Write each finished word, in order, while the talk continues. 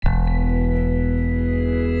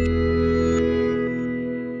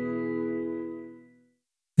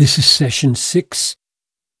This is session 6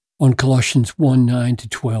 on Colossians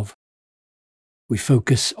 1:9-12. We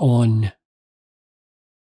focus on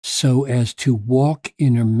so as to walk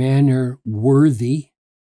in a manner worthy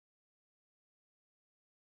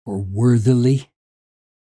or worthily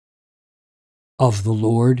of the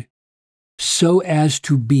Lord, so as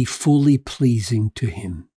to be fully pleasing to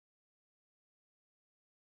Him.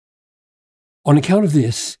 On account of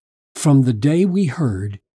this, from the day we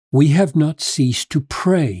heard, we have not ceased to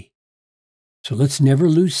pray. So let's never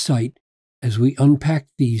lose sight as we unpack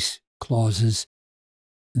these clauses.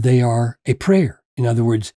 They are a prayer. In other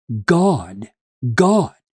words, God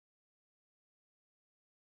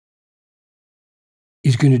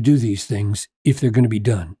is going to do these things if they're going to be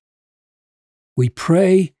done. We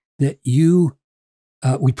pray that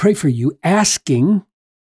we pray for you, asking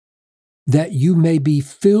that you may be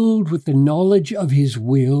filled with the knowledge of His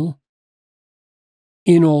will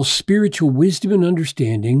in all spiritual wisdom and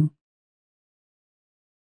understanding,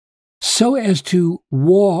 so as to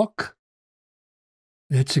walk.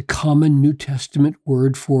 That's a common New Testament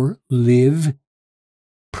word for live,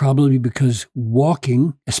 probably because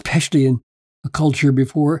walking, especially in a culture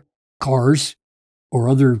before cars or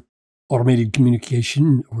other automated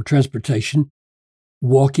communication or transportation,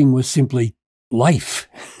 walking was simply life.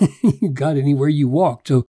 You got anywhere you walked.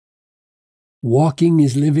 So walking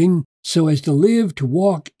is living, so as to live, to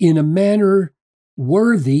walk in a manner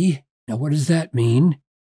worthy. Now, what does that mean?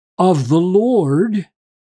 Of the Lord.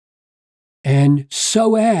 And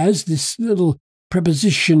so as, this little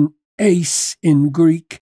preposition eis in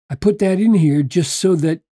Greek, I put that in here just so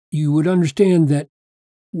that you would understand that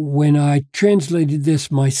when I translated this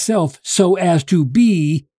myself, so as to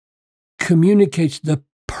be communicates the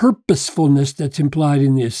purposefulness that's implied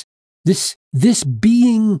in this. This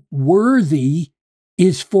being worthy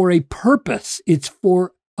is for a purpose. It's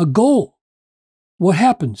for a goal. What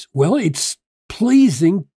happens? Well, it's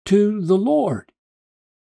pleasing to the Lord.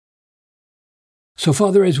 So,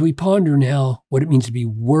 Father, as we ponder now what it means to be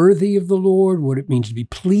worthy of the Lord, what it means to be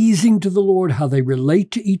pleasing to the Lord, how they relate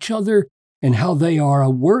to each other, and how they are a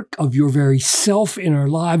work of your very self in our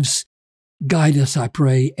lives, guide us, I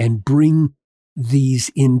pray, and bring these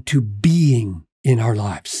into being in our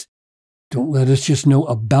lives. Don't let us just know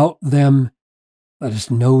about them. Let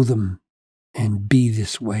us know them and be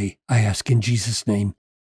this way. I ask in Jesus' name,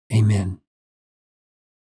 amen.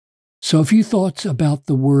 So a few thoughts about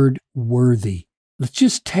the word worthy. Let's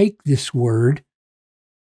just take this word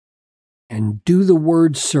and do the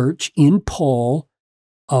word search in Paul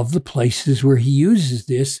of the places where he uses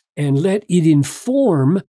this and let it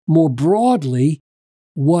inform more broadly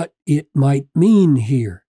what it might mean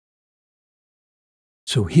here.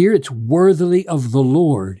 So here it's worthily of the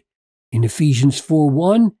Lord. In Ephesians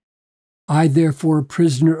 4:1, I therefore, a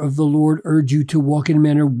prisoner of the Lord, urge you to walk in a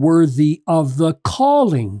manner worthy of the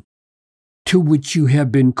calling to which you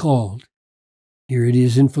have been called. Here it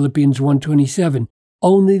is in Philippians 1:27,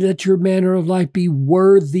 only let your manner of life be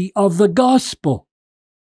worthy of the gospel,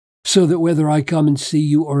 so that whether I come and see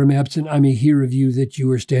you or am absent, I may hear of you that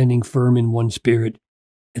you are standing firm in one spirit,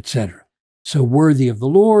 etc. So worthy of the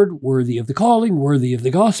Lord, worthy of the calling, worthy of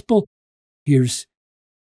the gospel. Here's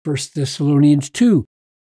 1 Thessalonians 2.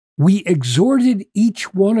 We exhorted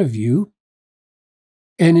each one of you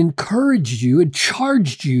and encouraged you and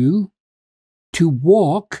charged you to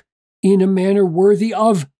walk in a manner worthy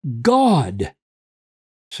of God.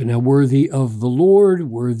 So now worthy of the Lord,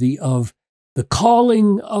 worthy of the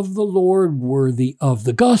calling of the Lord, worthy of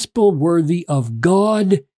the gospel, worthy of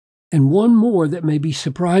God. And one more that may be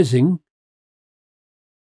surprising.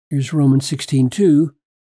 Here's Romans 16:2.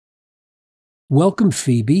 Welcome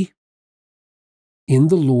Phoebe in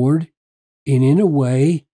the Lord and in a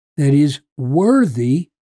way that is worthy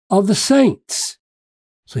of the saints.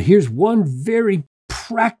 So here's one very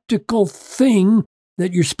practical thing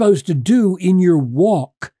that you're supposed to do in your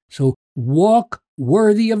walk. So walk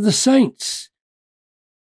worthy of the saints.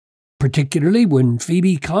 Particularly when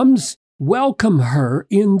Phoebe comes, welcome her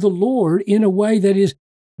in the Lord in a way that is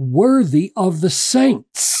worthy of the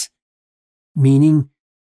saints, meaning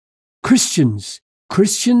Christians.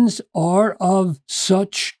 Christians are of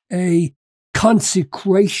such a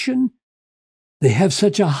consecration. They have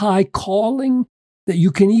such a high calling that you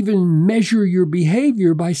can even measure your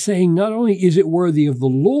behavior by saying not only is it worthy of the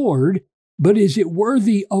Lord, but is it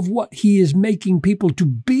worthy of what He is making people to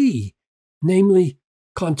be, namely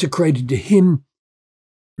consecrated to Him,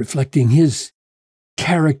 reflecting His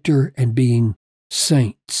character and being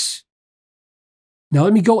saints. Now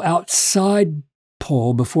let me go outside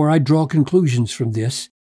Paul before I draw conclusions from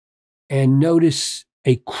this and notice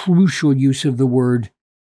a crucial use of the word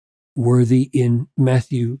worthy in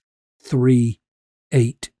Matthew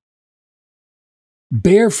 3:8.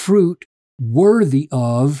 Bear fruit worthy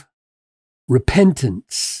of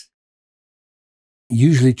repentance,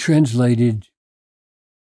 usually translated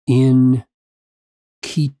in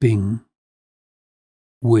keeping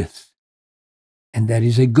with. And that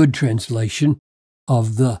is a good translation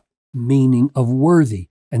of the meaning of worthy.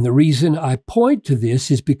 And the reason I point to this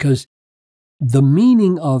is because the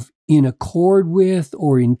meaning of in accord with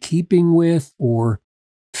or in keeping with or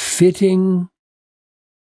fitting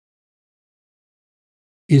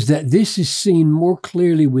is that this is seen more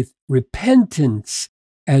clearly with repentance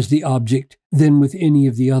as the object than with any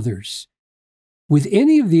of the others. With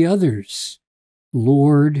any of the others,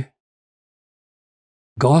 Lord,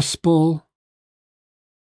 gospel,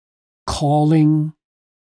 calling,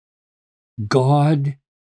 God,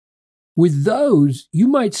 with those, you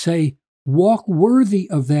might say, walk worthy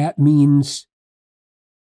of that means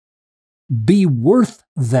be worth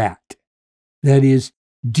that. That is,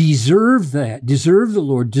 deserve that, deserve the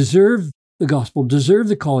Lord, deserve the gospel, deserve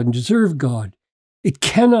the calling, deserve God. It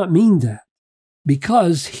cannot mean that,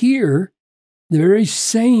 because here, the very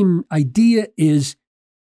same idea is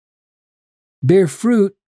bear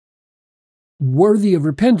fruit worthy of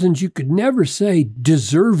repentance. You could never say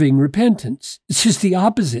deserving repentance. It's just the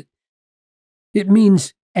opposite. It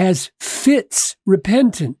means as fits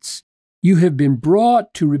repentance. You have been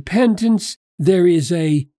brought to repentance. There is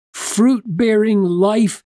a fruit-bearing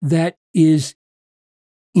life that is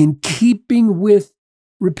in keeping with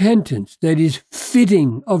repentance, that is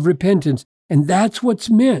fitting of repentance. And that's what's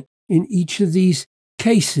meant in each of these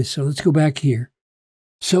cases. So let's go back here.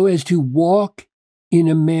 So as to walk in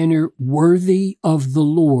a manner worthy of the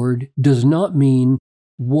Lord does not mean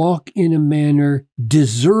walk in a manner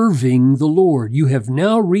deserving the Lord. You have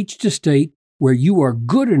now reached a state where you are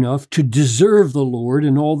good enough to deserve the Lord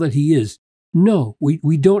and all that He is. No,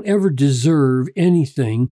 we don't ever deserve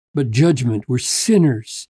anything but judgment. We're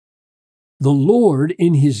sinners. The Lord,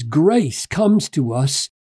 in His grace, comes to us,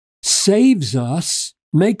 saves us,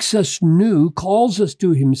 makes us new, calls us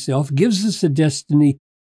to Himself, gives us a destiny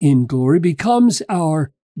in glory, becomes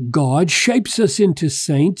our God, shapes us into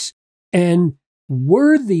saints, and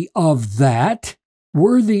worthy of that,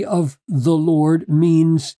 worthy of the Lord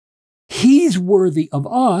means He's worthy of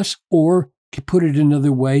us, or to put it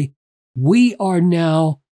another way, we are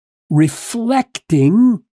now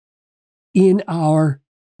reflecting in our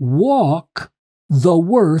walk the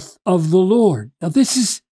worth of the Lord. Now, this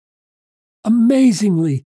is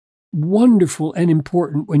amazingly wonderful and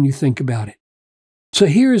important when you think about it. So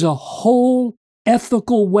here is a whole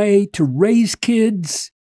ethical way to raise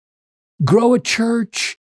kids, grow a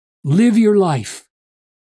church, live your life.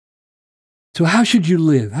 So how should you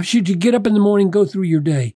live? How should you get up in the morning, go through your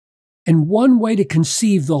day? And one way to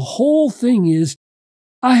conceive the whole thing is,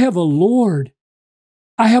 I have a Lord.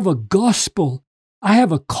 I have a gospel. I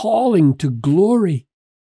have a calling to glory.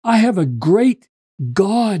 I have a great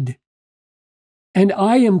God. And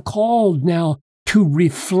I am called now to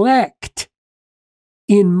reflect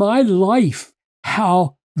in my life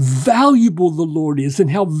how valuable the Lord is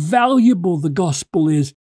and how valuable the gospel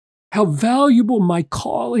is, how valuable my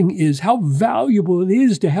calling is, how valuable it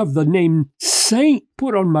is to have the name saint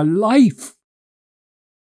put on my life.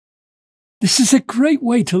 This is a great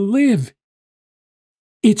way to live.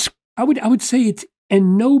 I would say it's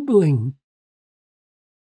ennobling,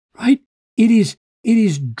 right? It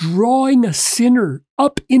is drawing a sinner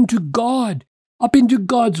up into God, up into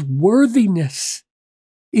God's worthiness.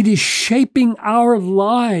 It is shaping our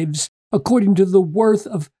lives according to the worth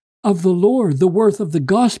of the Lord, the worth of the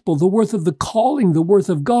gospel, the worth of the calling, the worth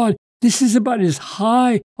of God. This is about as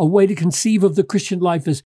high a way to conceive of the Christian life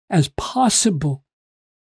as possible.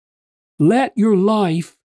 Let your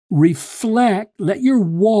life reflect, let your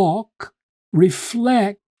walk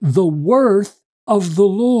reflect the worth of the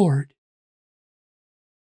Lord.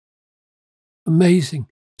 Amazing.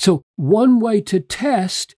 So one way to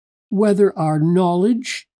test whether our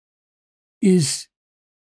knowledge is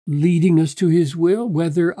leading us to His will,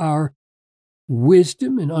 whether our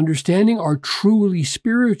wisdom and understanding are truly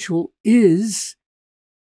spiritual,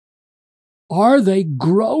 are they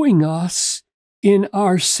growing us in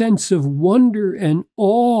our sense of wonder and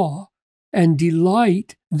awe and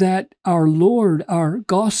delight that our Lord, our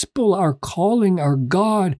gospel, our calling, our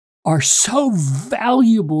God are so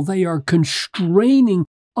valuable they are constraining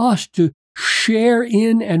us to share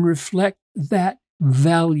in and reflect that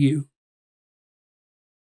value.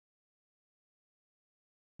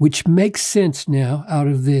 Which makes sense now out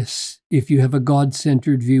of this, if you have a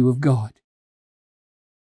God-centered view of God.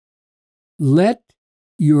 Let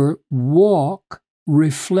your walk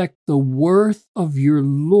reflect the worth of your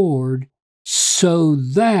Lord so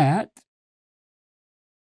that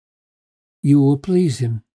you will please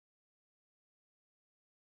him.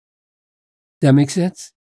 That makes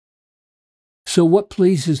sense? So what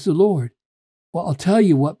pleases the Lord? Well, I'll tell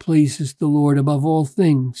you what pleases the Lord above all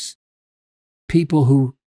things. People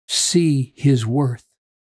who see his worth,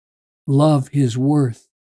 love his worth,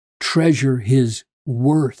 treasure his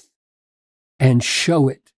worth, and show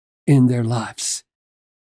it in their lives.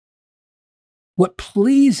 What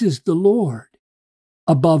pleases the Lord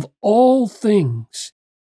above all things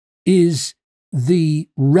is the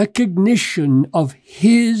recognition of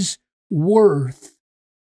his worth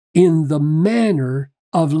in the manner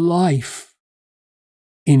of life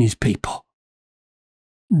in his people.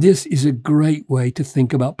 This is a great way to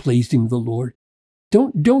think about pleasing the Lord.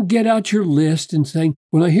 Don't get out your list and saying,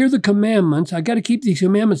 when I hear the commandments, I got to keep these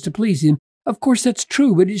commandments to please him. Of course, that's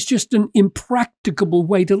true, but it's just an impracticable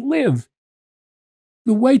way to live.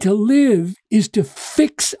 The way to live is to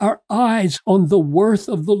fix our eyes on the worth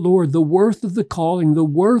of the Lord, the worth of the calling, the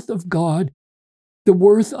worth of God, the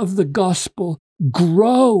worth of the gospel.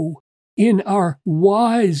 Grow in our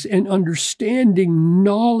wise and understanding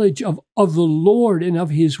knowledge of the Lord and of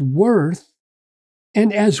his worth.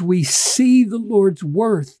 And as we see the Lord's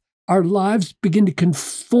worth, our lives begin to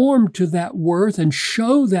conform to that worth and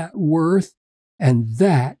show that worth, and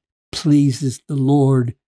that pleases the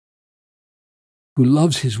Lord, who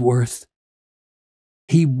loves his worth.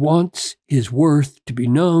 He wants his worth to be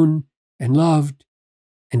known and loved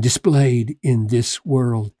and displayed in this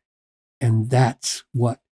world. And that's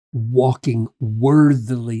what walking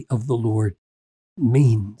worthily of the Lord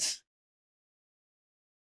means.